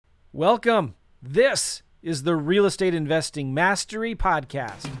Welcome. This is the Real Estate Investing Mastery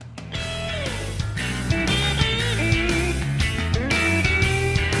Podcast.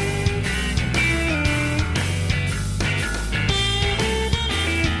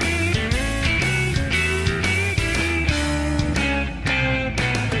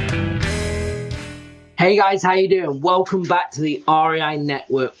 Hey guys, how you doing? Welcome back to the REI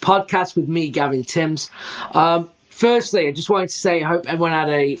Network podcast with me, Gavin Timms. Firstly, I just wanted to say I hope everyone had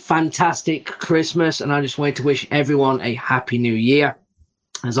a fantastic Christmas, and I just wanted to wish everyone a happy new year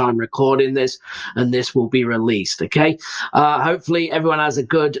as I'm recording this and this will be released. Okay. Hopefully everyone has a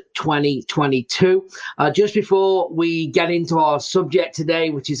good 2022. Just before we get into our subject today,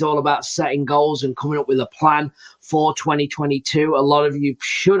 which is all about setting goals and coming up with a plan for 2022. A lot of you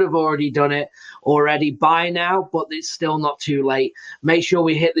should have already done it already by now, but it's still not too late. Make sure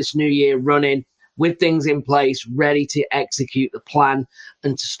we hit this new year running with things in place, ready to execute the plan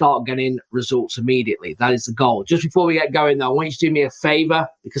and to start getting results immediately. That is the goal. Just before we get going, though, I want you to do me a favor,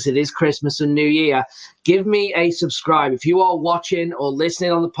 because it is Christmas and New Year. Give me a subscribe. If you are watching or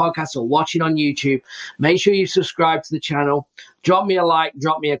listening on the podcast or watching on YouTube, make sure you subscribe to the channel. Drop me a like,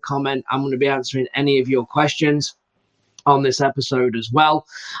 drop me a comment. I'm going to be answering any of your questions on this episode as well,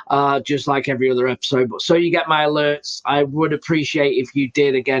 just like every other episode. But so you get my alerts, I would appreciate if you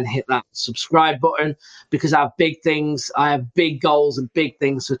did again hit that subscribe button, because I have big things, I have big goals and big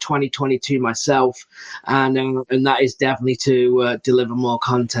things for 2022 myself, and that is definitely to deliver more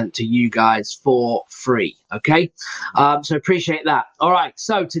content to you guys for free. Okay, so appreciate that. All right,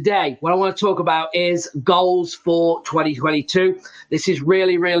 so today what I want to talk about is goals for 2022. This is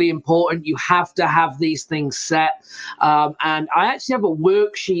really, really important. You have to have these things set. And I actually have a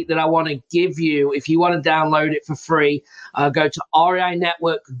worksheet that I want to give you. If you want to download it for free, go to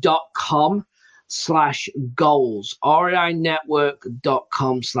reinetwork.com/goals,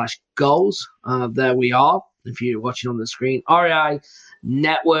 reinetwork.com/goals. There we are. If you're watching on the screen,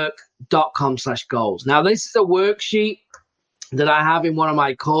 reinetwork.com/goals. Now, this is a worksheet that I have in one of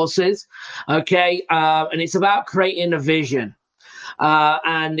my courses. Okay. And it's about creating a vision.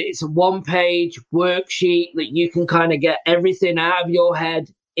 And it's a one-page worksheet that you can kind of get everything out of your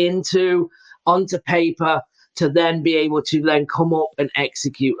head onto paper to then be able to then come up and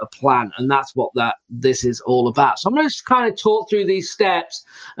execute a plan. And that's what this is all about. So I'm going to kind of talk through these steps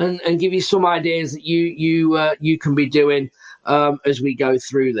and give you some ideas that you can be doing as we go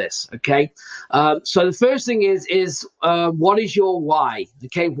through this. Okay. So the first thing is what is your why?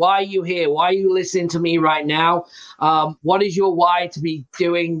 Okay. Why are you here? Why are you listening to me right now? What is your why to be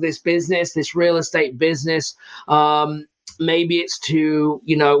doing this business, this real estate business? Maybe it's to,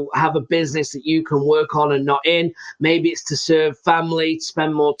 have a business that you can work on and not in. Maybe it's to serve family, to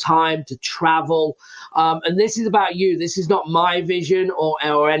spend more time, to travel. And this is about you. This is not my vision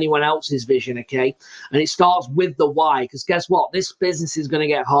or anyone else's vision, okay? And it starts with the why, because guess what? This business is going to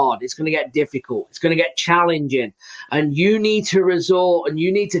get hard. It's going to get difficult. It's going to get challenging. And you need to resort and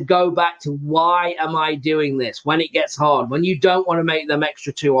you need to go back to, why am I doing this when it gets hard, when you don't want to make them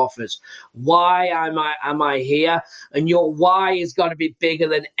extra 2 offers? Why am I here? And your why is going to be bigger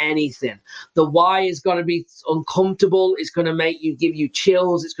than anything. The why is going to be uncomfortable. It's going to give you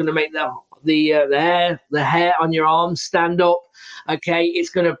chills. It's going to make the hair on your arms stand up. Okay, it's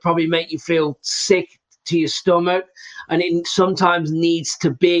going to probably make you feel sick to your stomach, and it sometimes needs to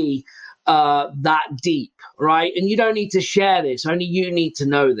be that deep, right? And you don't need to share this. Only you need to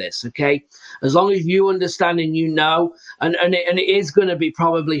know this, okay? As long as you understand and you know, and it is going to be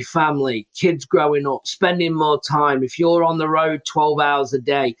probably family, kids growing up, spending more time. If you're on the road 12 hours a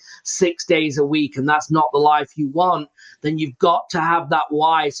day, 6 days a week, and that's not the life you want, then you've got to have that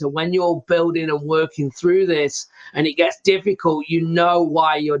why. So when you're building and working through this and it gets difficult, you know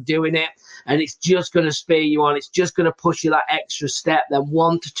why you're doing it. And it's just going to spur you on. It's just going to push you that extra step, then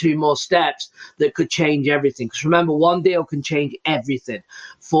 1 to 2 more steps that could change everything. Because remember, one deal can change everything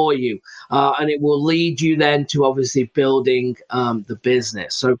for you. And it will lead you then to obviously building the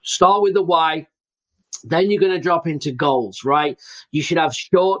business. So start with the why. Then you're going to drop into goals, right? You should have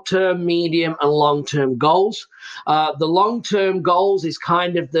short-term, medium, and long-term goals. The long-term goals is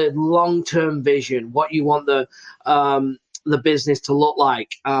kind of the long-term vision, what you want the business to look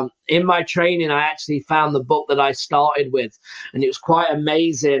like. In my training, I actually found the book that I started with, and it was quite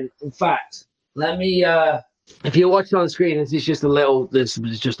amazing. In fact, let me if you're watching on the screen, this is just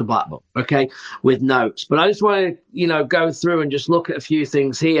a black book, okay, with notes. But I just want to, go through and just look at a few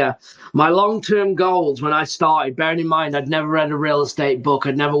things here. My long-term goals when I started, bearing in mind I'd never read a real estate book,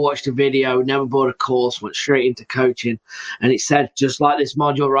 I'd never watched a video, never bought a course, went straight into coaching. And it said, just like this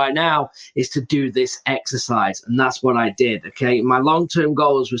module right now, is to do this exercise. And that's what I did, okay? My long-term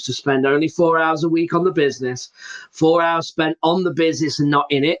goals was to spend only 4 hours a week on the business, 4 hours spent on the business and not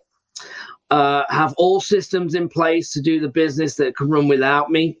in it. Have all systems in place to do the business that can run without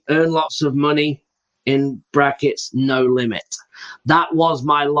me, earn lots of money, in brackets, no limit. That was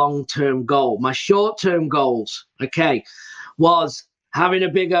my long-term goal. My short-term goals, okay, was having a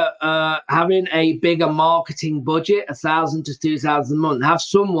bigger marketing budget, 1,000 to 2,000 a month. Have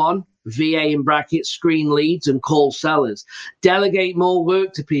someone, VA in brackets, screen leads and call sellers. Delegate more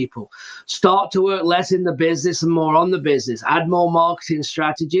work to people. Start to work less in the business and more on the business. Add more marketing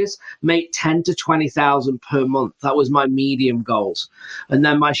strategies. Make 10 to 20,000 per month. That was my medium goals. And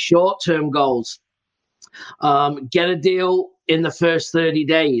then my short-term goals. Get a deal in the first 30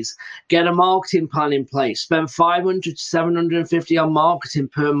 days. Get a marketing plan in place. Spend 500 to 750 on marketing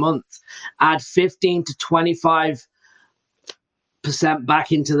per month. Add 15 to 25%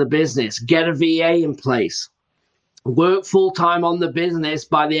 back into the business. Get a VA in place. Work full-time on the business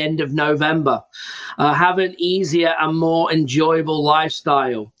by the end of November. Have an easier and more enjoyable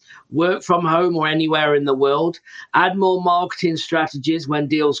lifestyle. Work from home or anywhere in the world. Add more marketing strategies when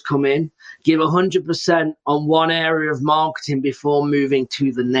deals come in. Give 100% on one area of marketing before moving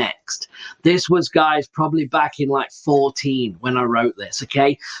to the next. This was, guys, probably back in like 14 when I wrote this,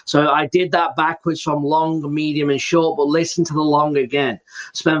 okay? So I did that backwards from long, medium, and short, but listen to the long again.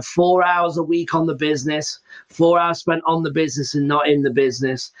 Spend 4 hours a week on the business, 4 hours spent on the business and not in the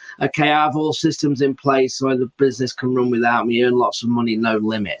business. Okay, I have all systems in place so the business can run without me, earn lots of money, no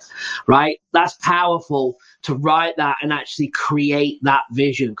limit, right? That's powerful to write that and actually create that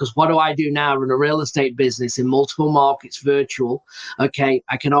vision. Because what do I do now? I run a real estate business in multiple markets, virtual. Okay,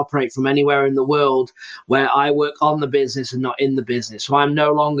 I can operate from anywhere in the world where I work on the business and not in the business. So I'm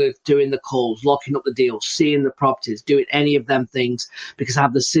no longer doing the calls, locking up the deals, seeing the properties, doing any of them things because I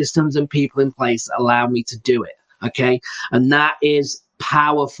have the systems and people in place that allow me to do it. Okay, and that is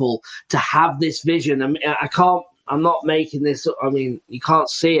powerful to have this vision. I mean, I'm not making this up. I mean, you can't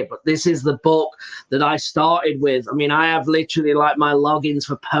see it, but this is the book that I started with. I mean, I have literally like my logins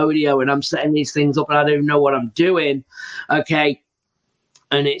for Podio and I'm setting these things up and I don't even know what I'm doing. Okay.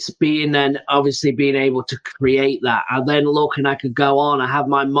 And it's being then obviously being able to create that. I then look and I could go on. I have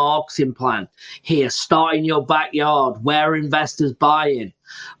my marketing plan here. Start in your backyard. Where are investors buying?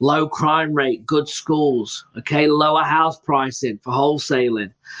 Low crime rate, good schools. Okay, lower house pricing for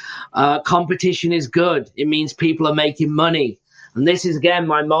wholesaling. Competition is good. It means people are making money. And this is again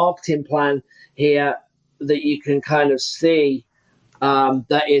my marketing plan here that you can kind of see.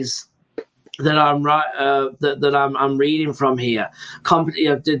 That I'm reading from here. I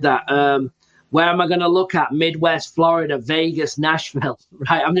did that. Where am I going to look at? Midwest, Florida, Vegas, Nashville.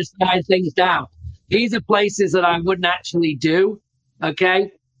 Right. I'm just writing things down. These are places that I wouldn't actually do.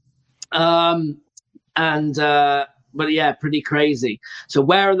 Okay. But yeah, pretty crazy. So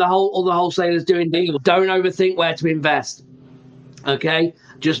where are all the wholesalers doing deals? Don't overthink where to invest. Okay.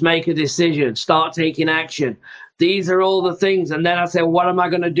 Just make a decision. Start taking action. These are all the things. And then I say, what am I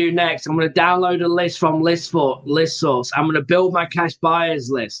going to do next? I'm going to download a list from ListSource. I'm going to build my cash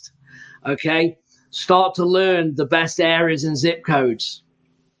buyers list. Okay. Start to learn the best areas and zip codes.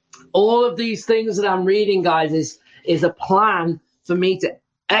 All of these things that I'm reading, guys, is a plan for me to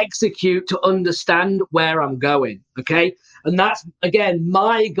execute to understand where I'm going. Okay. And that's, again,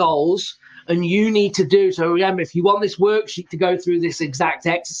 my goals. And you need to do so. Remember, if you want this worksheet to go through this exact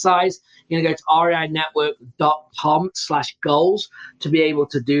exercise, you're going to go to reinetwork.com/goals to be able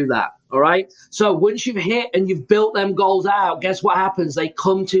to do that. All right. So once you've hit and you've built them goals out, guess what happens? They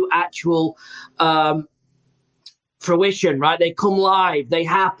come to actual fruition, right? They come live, they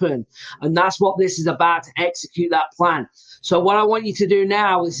happen. And that's what this is about, to execute that plan. So what I want you to do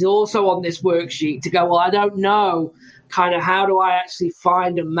now is also on this worksheet to go, well, I don't know kind of how do I actually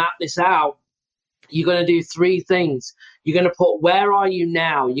find and map this out. You're going to do three things. You're going to put, where are you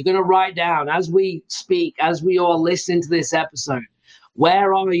now? You're going to write down as we speak, as we all listen to this episode,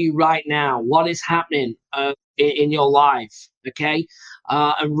 where are you right now? What is happening in your life? Okay.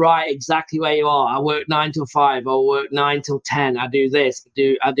 And write exactly where you are. I work 9 till 5. I work 9 till 10. I do this,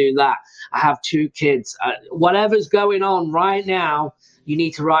 I do that. I have 2 kids. Whatever's going on right now, you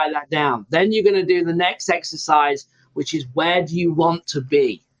need to write that down. Then you're going to do the next exercise, which is, where do you want to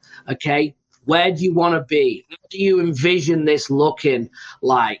be? Okay. Where do you want to be? What do you envision this looking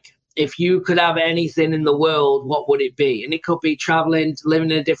like? if you could have anything in the world, what would it be? And it could be traveling,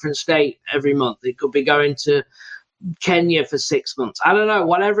 living in a different state every month. It could be going to Kenya for 6 months. I don't know,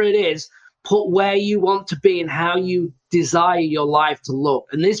 whatever it is, put where you want to be and how you desire your life to look.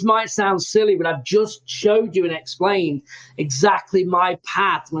 And this might sound silly, but I've just showed you and explained exactly my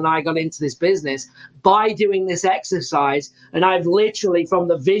path when I got into this business by doing this exercise. And I've literally, from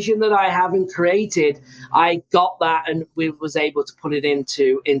the vision that I have and created, I got that and we was able to put it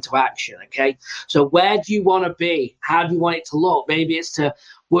into action. Okay. So where do you want to be? How do you want it to look? Maybe it's to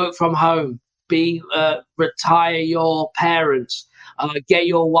work from home, retire your parents, get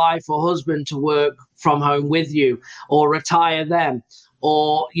your wife or husband to work from home with you, or retire them,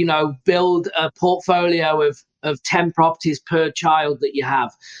 or, you know, build a portfolio of 10 properties per child that you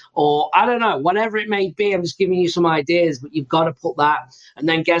have, or I don't know, whatever it may be. I'm just giving you some ideas, but you've got to put that. And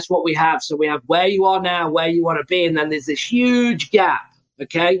then guess what we have? So we have where you are now, where you want to be, and then there's this huge gap.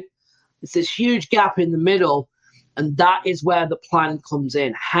 Okay, it's this huge gap in the middle. And that is where the plan comes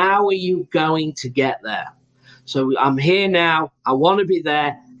in. How are you going to get there? So I'm here now. I want to be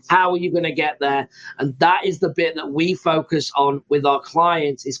there. How are you going to get there? And that is the bit that we focus on with our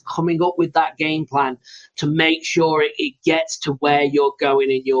clients, is coming up with that game plan to make sure it gets to where you're going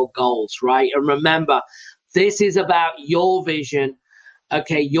in your goals, right? And remember, this is about your vision,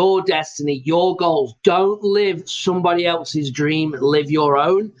 okay, your destiny, your goals. Don't live somebody else's dream, live your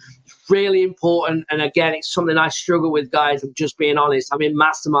own. Really important. And again, it's something I struggle with, guys. I'm just being honest. I'm in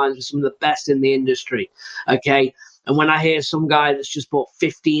masterminds with some of the best in the industry. Okay. And when I hear some guy that's just bought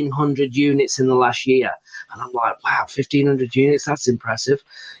 1,500 units in the last year, and I'm like, wow, 1,500 units, that's impressive.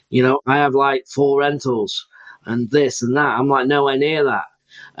 You know, I have like 4 rentals and this and that. I'm like, nowhere near that.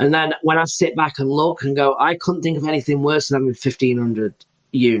 And then when I sit back and look and go, I couldn't think of anything worse than having 1,500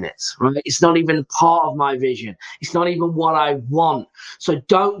 units, right? It's not even part of my vision. It's not even what I want. So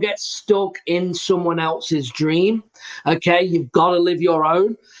don't get stuck in someone else's dream. Okay, you've got to live your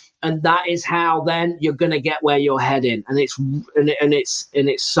own, and that is how then you're going to get where you're heading. And it's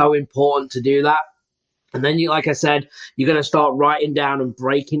so important to do that. And then you, like I said, you're going to start writing down and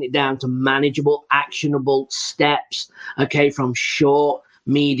breaking it down to manageable, actionable steps. Okay, from short,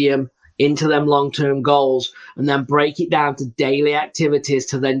 medium, into them long-term goals, and then break it down to daily activities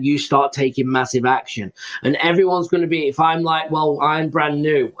to then you start taking massive action. And everyone's going to be, if I'm like, well, I'm brand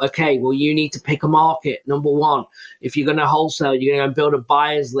new. Okay, well, you need to pick a market. Number one, if you're going to wholesale, you're going to build a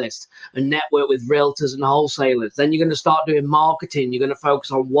buyer's list and network with realtors and wholesalers. Then you're going to start doing marketing. You're going to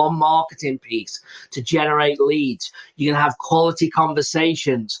focus on one marketing piece to generate leads. You're going to have quality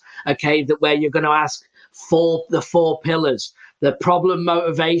conversations, okay, where you're going to ask the 4 pillars: the problem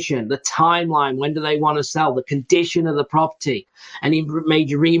motivation, the timeline, when do they want to sell, the condition of the property, any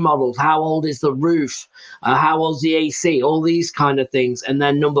major remodels, how old is the roof, how old's the AC, all these kind of things. And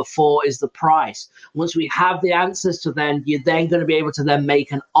then number 4 is the price. Once we have the answers to them, you're then going to be able to then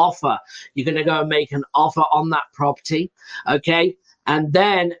make an offer. You're going to go and make an offer on that property, okay? And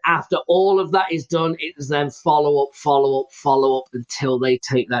then after all of that is done, it is then follow up until they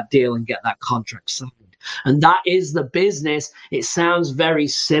take that deal and get that contract signed. And that is the business. It sounds very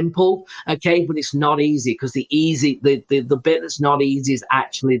simple, okay, but it's not easy, because the bit that's not easy is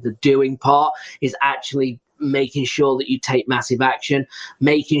actually the doing part, is actually making sure that you take massive action,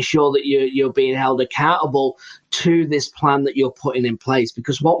 making sure that you're being held accountable to this plan that you're putting in place.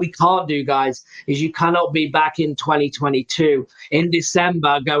 Because what we can't do, guys, is you cannot be back in 2022 in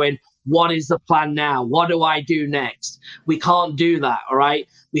December going, what is the plan now? What do I do next? We can't do that, all right?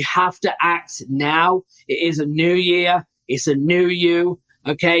 We have to act now. It is a new year. It's a new you.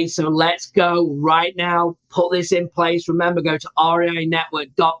 Okay, so let's go right now. Put this in place. Remember, go to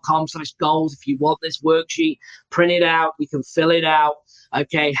REINetwork.com/goals. If you want this worksheet, print it out. You can fill it out.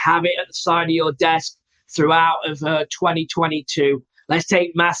 Okay, have it at the side of your desk throughout of 2022. Let's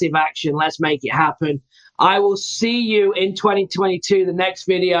take massive action. Let's make it happen. I will see you in 2022. The next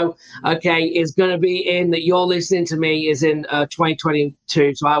video, okay, is going to be that you're listening to me is in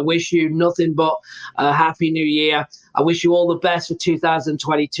 2022. So I wish you nothing but a happy new year. I wish you all the best for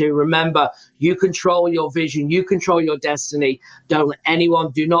 2022. Remember, you control your vision. You control your destiny. Don't let anyone,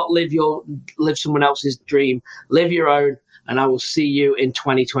 do not live someone else's dream. Live your own. And I will see you in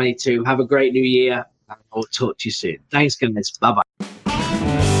 2022. Have a great new year. I will talk to you soon. Thanks, guys. Bye-bye.